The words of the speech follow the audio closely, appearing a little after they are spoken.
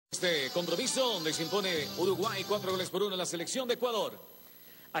Este compromiso donde se impone Uruguay 4-1 en la selección de Ecuador.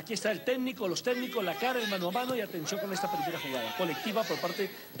 Aquí está el técnico, los técnicos, la cara, el mano a mano y atención con esta primera jugada colectiva por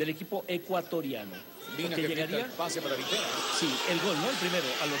parte del equipo ecuatoriano. Vina que llegaría el pase para Vitera. Sí, el gol, ¿no? El primero,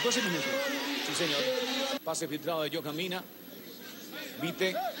 a los 12 minutos. Sí, señor. Pase filtrado de Johan Mina.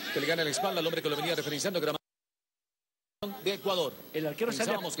 Vite, que le gana la espalda al hombre que lo venía referenciando, de Ecuador. El arquero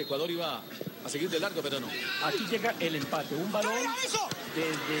Pensábamos que Ecuador iba a seguir de largo, pero no. Aquí llega el empate. Un balón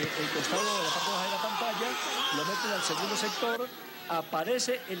desde el costado de la parte baja de la pantalla, lo meten al segundo sector.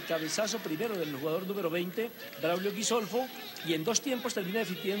 Aparece el cabezazo primero del jugador número 20, Braulio Guisolfo, y en dos tiempos termina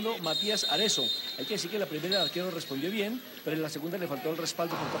definiendo Matías Arezo. Hay que decir que la primera el arquero respondió bien, pero en la segunda le faltó el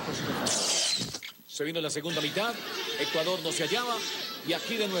respaldo por parte de su defensa. Se vino la segunda mitad, Ecuador no se hallaba, y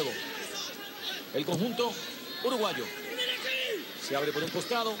aquí de nuevo el conjunto uruguayo. Se abre por un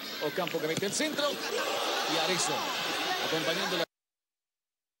costado, Ocampo que mete el centro, y Arezo acompañando la...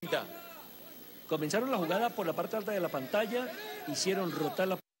 Comenzaron la jugada por la parte alta de la pantalla, hicieron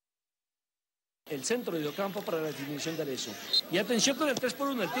rotar el centro de Ocampo para la definición de Arezo. Y atención con el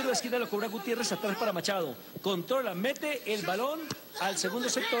 3-1, el tiro de esquina lo cobra Gutiérrez atrás para Machado. Controla, mete el balón al segundo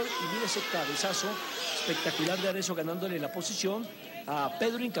sector y mira ese cabezazo espectacular de Arezo ganándole la posición a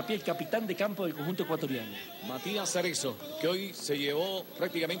Pedro Hincapié, el capitán de campo del conjunto ecuatoriano. Matías Arezo, que hoy se llevó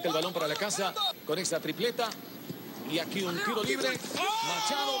prácticamente el balón para la casa con esa tripleta. Y aquí un tiro libre,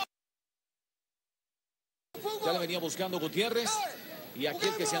 Machado. Ya la venía buscando Gutiérrez. Y aquí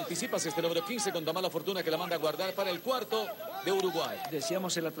el que se anticipa es este número 15 con tan mala fortuna que la manda a guardar para el cuarto de Uruguay.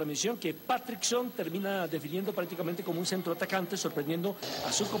 Decíamos en la transmisión que Patrickson termina definiendo prácticamente como un centro atacante, sorprendiendo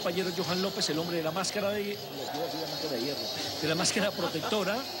a su compañero Johan López, el hombre de la máscara de hierro, de la máscara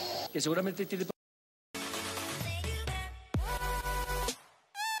protectora, que seguramente tiene